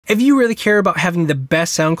If you really care about having the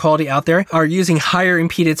best sound quality out there, are using higher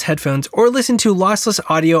impedance headphones, or listen to lossless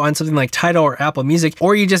audio on something like Tidal or Apple Music,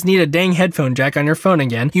 or you just need a dang headphone jack on your phone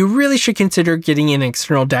again, you really should consider getting an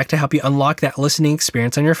external DAC to help you unlock that listening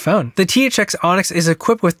experience on your phone. The THX Onyx is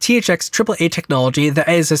equipped with THX AAA technology that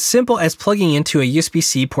is as simple as plugging into a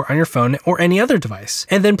USB-C port on your phone or any other device,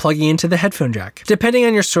 and then plugging into the headphone jack. Depending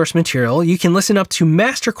on your source material, you can listen up to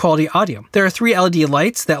master quality audio. There are 3 LED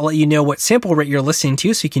lights that let you know what sample rate you're listening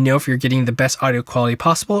to, so you can know if you're getting the best audio quality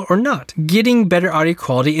possible or not. Getting better audio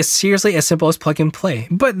quality is seriously as simple as plug and play,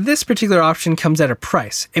 but this particular option comes at a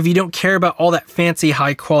price. If you don't care about all that fancy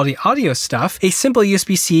high quality audio stuff, a simple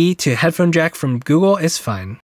USB-C to headphone jack from Google is fine.